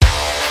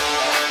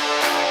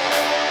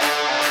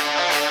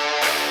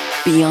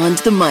Beyond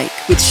the Mic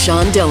with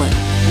Sean Dillon.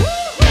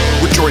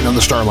 We're joined on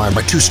the star line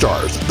by two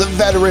stars. The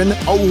veteran,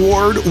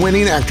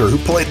 award-winning actor who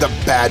played the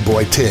bad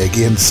boy Tig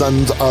in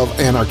Sons of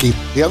Anarchy.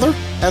 The other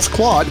as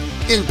Claude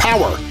in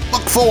Power,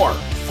 Book 4,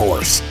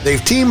 Force.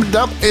 They've teamed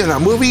up in a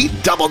movie,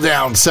 Double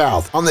Down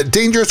South, on the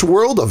dangerous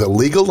world of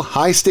illegal,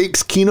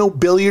 high-stakes Keno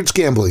billiards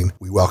gambling.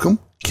 We welcome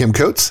Kim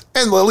Coates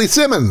and Lily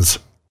Simmons.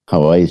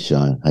 How are you,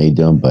 Sean? How you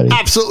doing, buddy?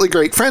 Absolutely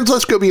great. Friends,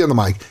 let's go Beyond the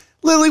Mic.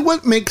 Lily,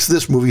 what makes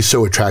this movie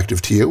so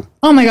attractive to you?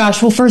 Oh my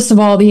gosh. Well, first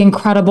of all, the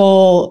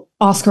incredible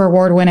Oscar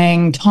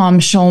award-winning Tom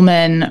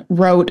Schulman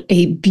wrote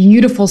a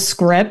beautiful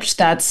script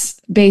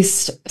that's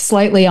based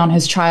slightly on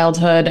his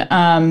childhood.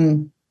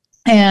 And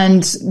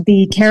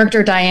the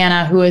character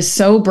Diana, who is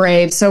so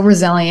brave, so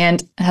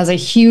resilient, has a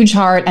huge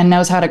heart and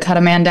knows how to cut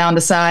a man down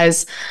to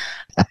size.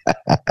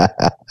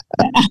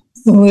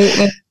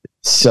 Absolutely.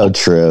 So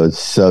true.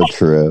 So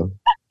true.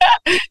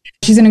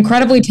 She's an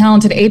incredibly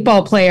talented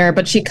 8-ball player,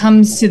 but she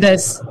comes to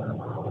this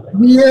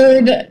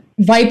weird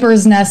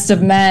viper's nest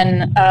of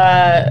men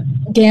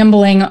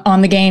gambling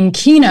on the game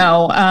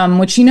Keno,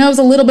 which she knows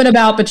a little bit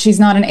about, but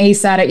she's not an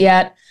ace at it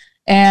yet.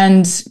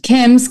 And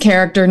Kim's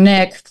character,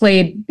 Nick,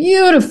 played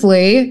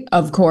beautifully,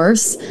 of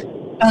course.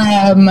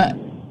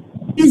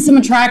 There's some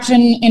attraction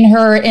in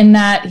her in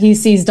that he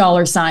sees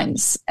dollar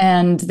signs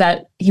and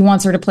that he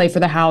wants her to play for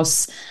the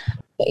house.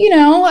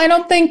 I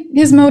don't think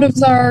his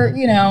motives are,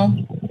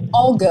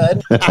 all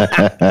good.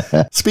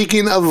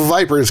 Speaking of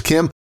vipers,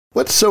 Kim,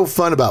 what's so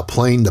fun about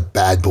playing the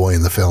bad boy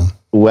in the film?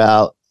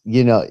 Well,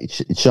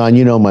 Sean,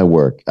 you know my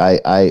work.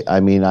 I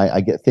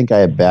think I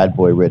have bad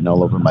boy written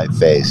all over my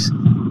face,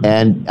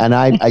 and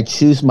I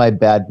choose my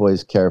bad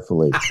boys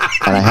carefully.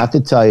 And I have to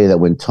tell you that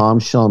when Tom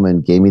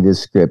Schulman gave me this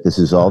script, this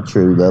is all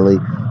true, Lily.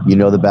 You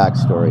know the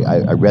backstory.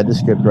 I read the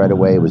script right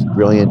away. It was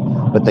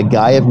brilliant. But the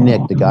guy of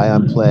Nick, the guy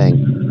I'm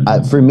playing,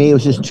 for me, it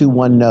was just too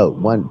one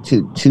note,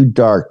 too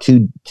dark,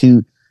 too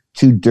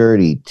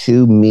dirty,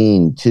 too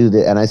mean,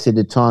 and I said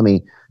to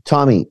Tommy,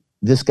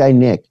 this guy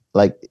Nick,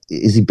 like,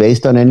 is he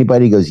based on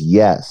anybody? He goes,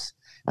 yes.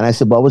 And I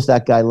said, what was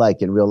that guy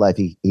like in real life?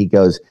 He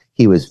goes,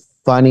 he was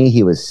funny,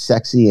 he was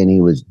sexy, and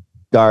he was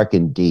dark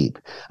and deep.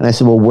 And I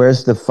said, well,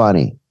 where's the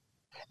funny?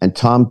 And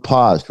Tom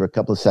paused for a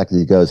couple of seconds.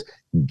 He goes,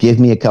 give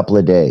me a couple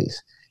of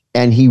days.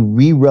 And he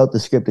rewrote the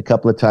script a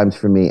couple of times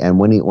for me. And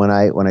when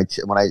I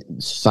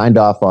signed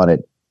off on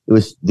it, it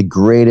was the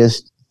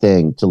greatest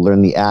thing to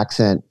learn the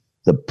accent,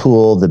 the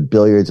pool, the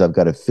billiards. I've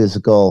got a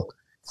physical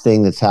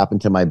thing that's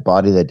happened to my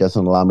body that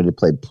doesn't allow me to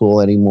play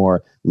pool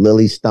anymore.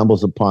 Lily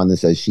stumbles upon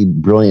this, as she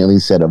brilliantly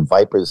said, a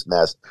viper's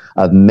nest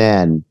of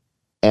men.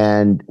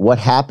 And what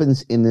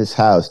happens in this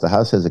house, the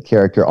house has a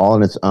character all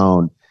on its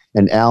own.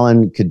 And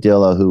Alan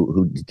Cadillo,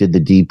 who did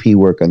the DP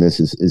work on this,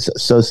 is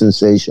so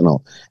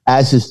sensational,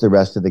 as is the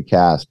rest of the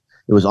cast.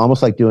 It was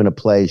almost like doing a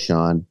play,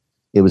 Sean.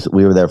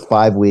 We were there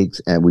 5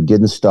 weeks and we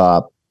didn't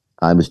stop.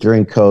 It was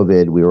during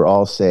COVID. We were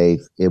all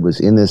safe. It was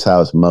in this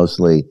house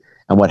mostly.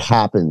 And what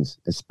happens,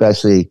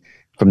 especially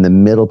from the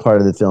middle part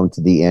of the film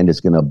to the end,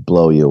 is going to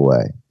blow you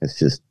away.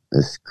 It's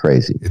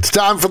crazy. It's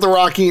time for the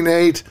Rocking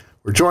Eight.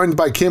 We're joined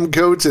by Kim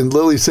Coates and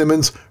Lily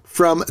Simmons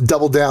from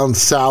Double Down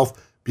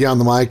South, Beyond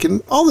the Mic.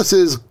 And all this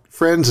is,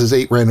 friends, is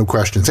 8 random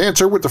questions.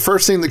 Answer with the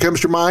first thing that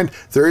comes to your mind.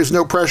 There is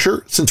no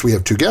pressure. Since we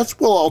have 2 guests,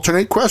 we'll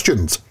alternate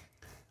questions.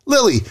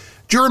 Lily,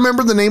 do you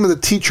remember the name of the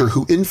teacher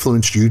who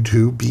influenced you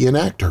to be an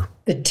actor?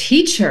 The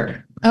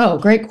teacher? Oh,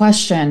 great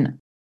question.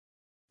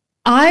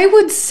 I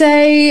would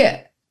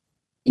say,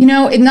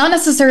 not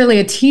necessarily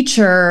a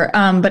teacher,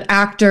 but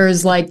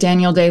actors like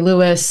Daniel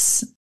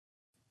Day-Lewis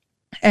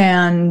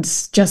and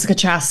Jessica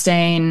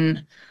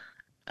Chastain.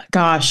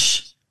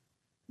 Gosh,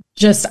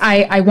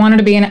 I wanted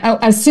to be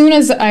as soon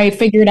as I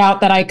figured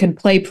out that I could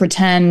play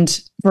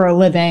pretend for a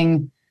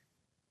living,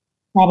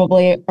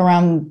 probably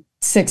around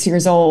 6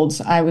 years old,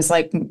 I was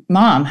like,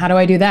 Mom, how do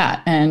I do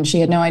that? And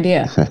she had no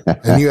idea.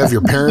 And you have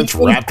your parents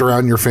wrapped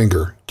around your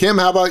finger. Kim,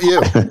 how about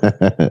you?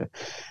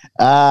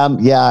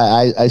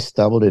 I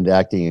stumbled into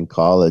acting in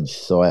college,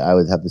 so I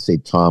would have to say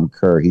Tom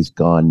Kerr. He's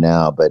gone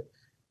now, but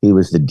he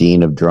was the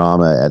dean of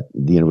drama at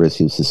the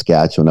University of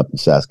Saskatchewan up in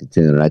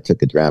Saskatoon, and I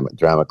took a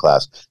drama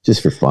class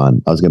just for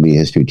fun. I was going to be a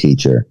history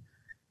teacher,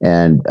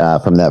 and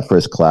from that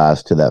first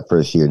class to that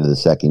first year to the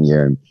second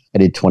year, and I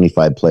did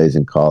 25 plays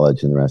in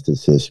college, and the rest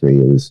is history.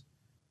 It was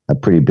a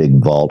pretty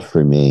big vault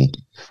for me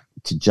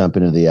to jump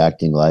into the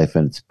acting life,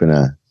 and it's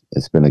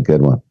been a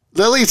good one.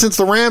 Lily, since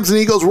the Rams and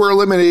Eagles were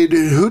eliminated,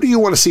 who do you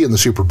want to see in the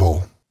Super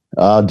Bowl?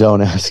 Oh,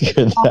 don't ask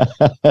her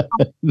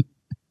that.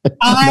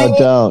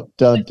 No,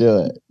 don't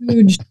do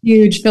it.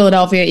 Huge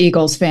Philadelphia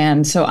Eagles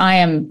fan, so I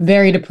am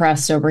very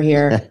depressed over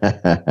here.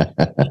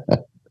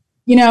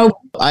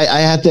 I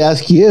have to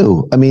ask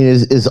you. I mean,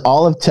 is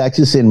all of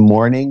Texas in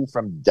mourning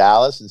from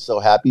Dallas and so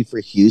happy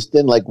for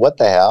Houston? Like, what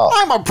the hell?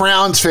 I'm a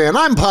Browns fan.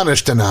 I'm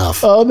punished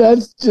enough. Oh,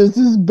 that's just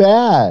as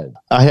bad.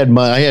 I had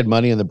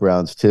money in the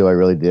Browns too. I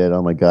really did.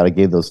 Oh my God, I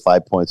gave those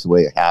 5 points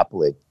away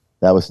happily.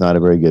 That was not a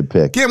very good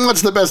pick. Kim,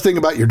 what's the best thing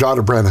about your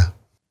daughter, Brenna?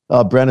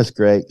 Oh, Brenna's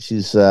great.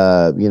 She's,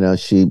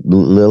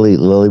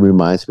 Lily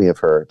reminds me of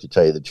her, to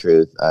tell you the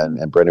truth. And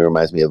Brenna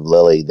reminds me of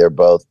Lily. They're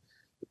both,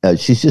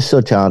 she's just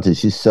so talented.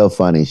 She's so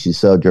funny. She's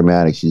so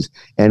dramatic. She's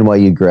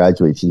NYU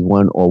graduate. She's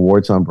won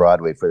awards on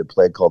Broadway for the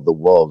play called The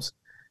Wolves.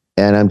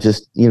 And I'm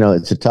just,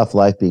 it's a tough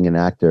life being an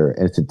actor,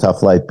 and it's a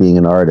tough life being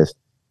an artist.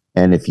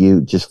 And if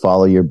you just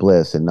follow your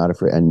bliss and not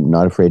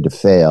afraid to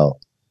fail,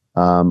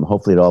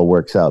 hopefully it all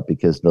works out,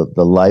 because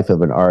the life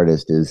of an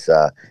artist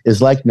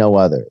is like no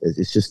other.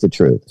 It's just the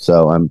truth.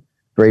 So I'm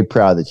very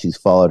proud that she's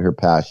followed her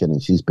passion,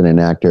 and she's been an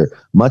actor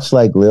much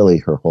like Lily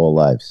her whole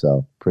life.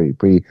 So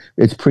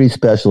it's pretty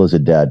special as a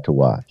dad to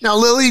watch. Now,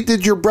 Lily,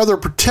 did your brother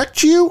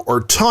protect you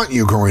or taunt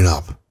you growing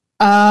up?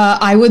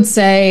 I would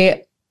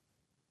say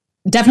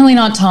definitely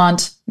not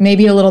taunt,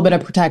 maybe a little bit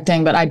of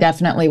protecting, but I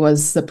definitely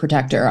was the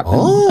protector.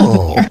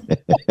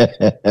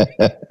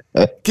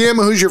 Kim,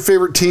 who's your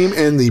favorite team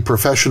in the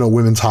Professional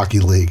Women's Hockey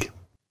League?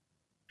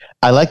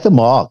 I like them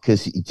all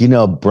because,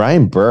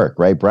 Brian Burke,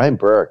 right? Brian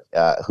Burke,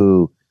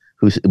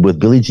 who's with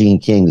Billie Jean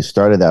King, who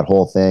started that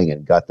whole thing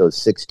and got those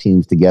 6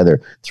 teams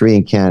together, 3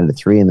 in Canada,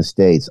 3 in the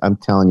States. I'm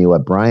telling you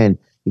what, Brian,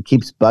 he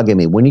keeps bugging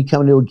me. When you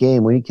come to a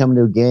game?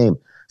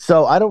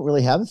 So I don't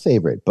really have a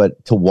favorite,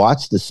 but to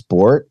watch the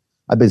sport,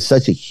 I've been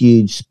such a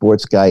huge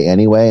sports guy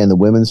anyway, and the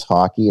women's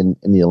hockey in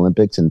the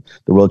Olympics and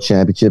the World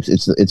Championships,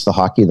 it's the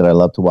hockey that I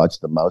love to watch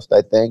the most,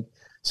 I think.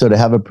 So to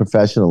have a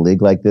professional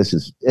league like this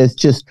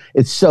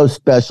it's so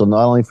special,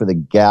 not only for the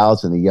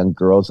gals and the young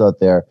girls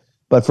out there,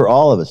 but for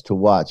all of us to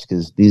watch,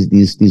 because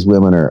these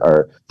women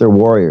they're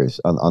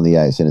warriors on the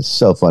ice, and it's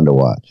so fun to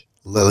watch.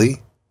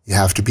 Lily, you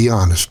have to be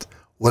honest.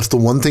 What's the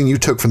one thing you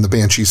took from the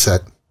Banshee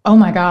set? Oh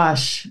my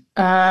gosh.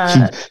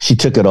 She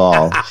took it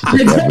all. She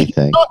took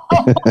everything.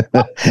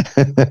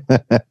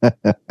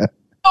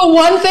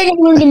 One thing, I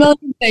learned a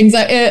million things.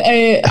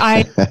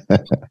 I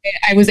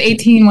was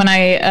 18 when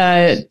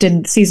I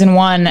did season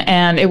 1,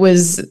 and it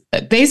was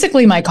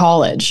basically my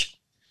college.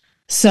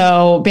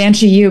 So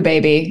Banshee U,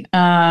 baby.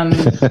 Kim,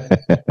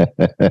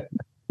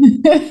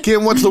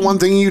 what's the one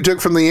thing you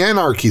took from the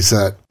Anarchy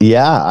set?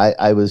 Yeah,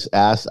 I was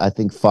asked, I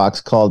think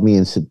Fox called me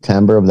in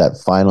September of that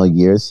final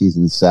year,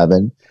 season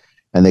 7.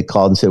 And they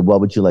called and said, "What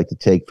would you like to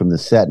take from the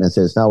set?" And I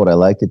said, "It's not what I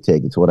like to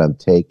take; it's what I'm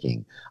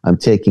taking. I'm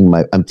taking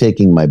my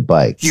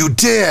bike." You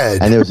did.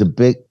 And there was a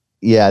big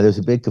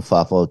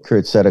kerfuffle.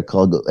 Kurt Sutter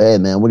called, "Hey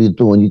man, what are you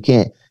doing? You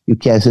can't."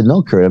 I said,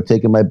 "No, Kurt, I'm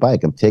taking my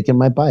bike.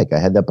 I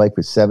had that bike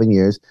for 7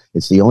 years.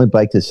 It's the only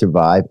bike to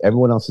survive.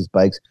 Everyone else's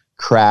bikes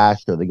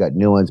crashed or they got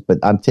new ones, but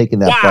I'm taking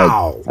that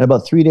bike." And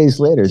about 3 days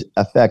later,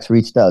 FX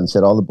reached out and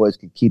said all the boys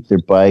could keep their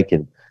bike,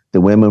 and the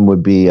women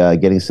would be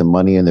getting some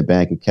money in their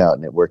bank account,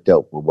 and it worked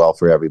out well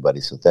for everybody.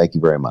 So thank you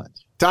very much.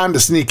 Time to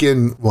sneak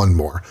in one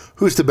more.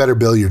 Who's the better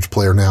billiards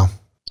player now?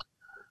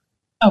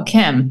 Oh,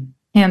 Kim,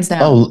 hands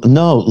down. Oh,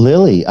 no,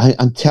 Lily.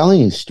 I'm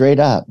telling you straight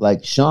up,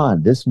 like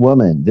Sean, this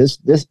woman, this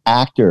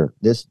actor,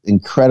 this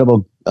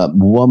incredible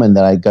woman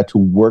that I got to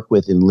work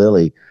with in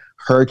Lily,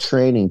 her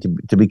training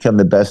to become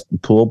the best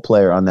pool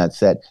player on that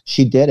set,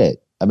 she did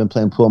it. I've been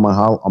playing pool my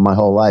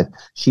whole life.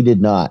 She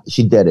did not.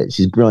 She did it.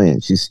 She's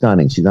brilliant. She's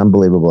stunning. She's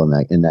unbelievable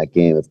in that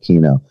game of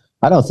Keno.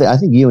 I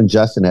think you and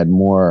Justin had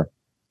more.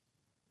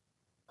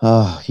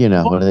 What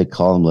do they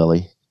call them,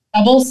 Lily?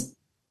 Doubles.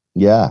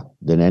 Yeah,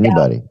 than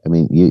anybody. Yeah. I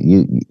mean,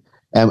 you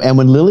and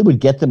when Lily would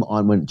get them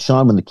on, when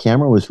the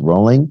camera was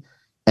rolling,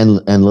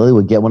 and Lily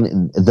would get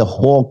one, the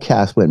whole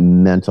cast went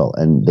mental,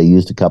 and they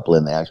used a couple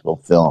in the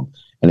actual film,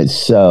 and it's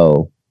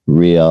so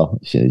real.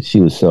 She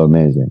was so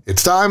amazing.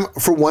 It's time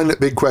for One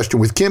Big Question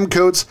with Kim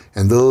Coates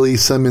and Lily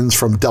Simmons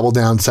from Double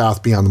Down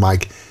South Beyond the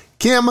Mic.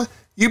 Kim,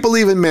 you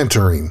believe in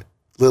mentoring.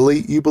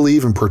 Lily, you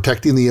believe in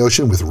protecting the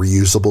ocean with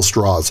reusable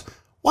straws.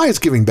 Why is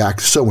giving back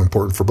so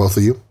important for both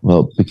of you?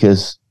 Well,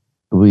 because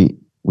we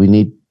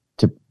need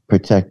to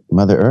protect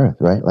Mother Earth,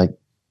 right? Like,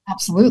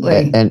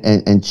 absolutely. And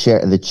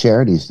the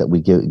charities that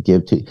we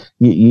give to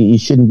you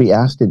shouldn't be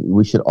asked to.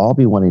 We should all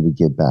be wanting to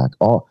give back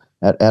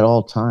at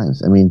all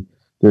times. I mean,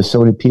 there's so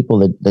many people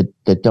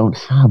that don't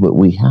have what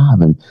we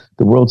have, and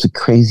the world's a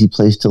crazy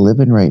place to live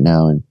in right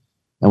now. And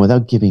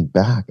without giving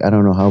back, I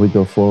don't know how we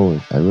go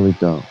forward. I really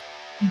don't.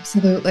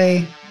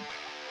 Absolutely.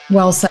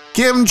 Well said.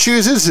 Kim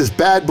chooses his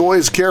bad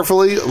boys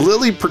carefully.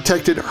 Lily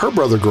protected her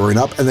brother growing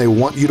up, and they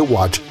want you to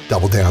watch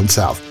Double Down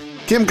South.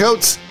 Kim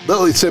Coates,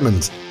 Lily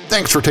Simmons,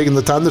 thanks for taking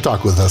the time to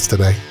talk with us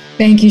today.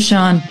 Thank you,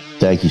 Sean.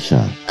 Thank you,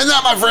 Sean. And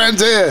that, my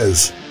friends,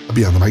 is a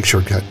Beyond the Mic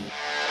shortcut.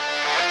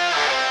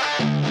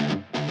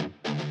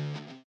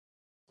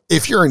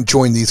 If you're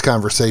enjoying these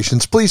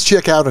conversations, please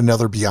check out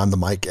another Beyond the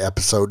Mic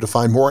episode to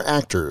find more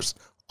actors,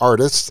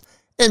 artists,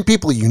 and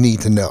people you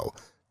need to know.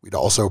 We'd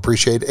also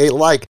appreciate a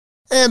like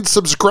and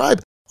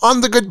subscribe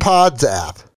on the Good Pods app.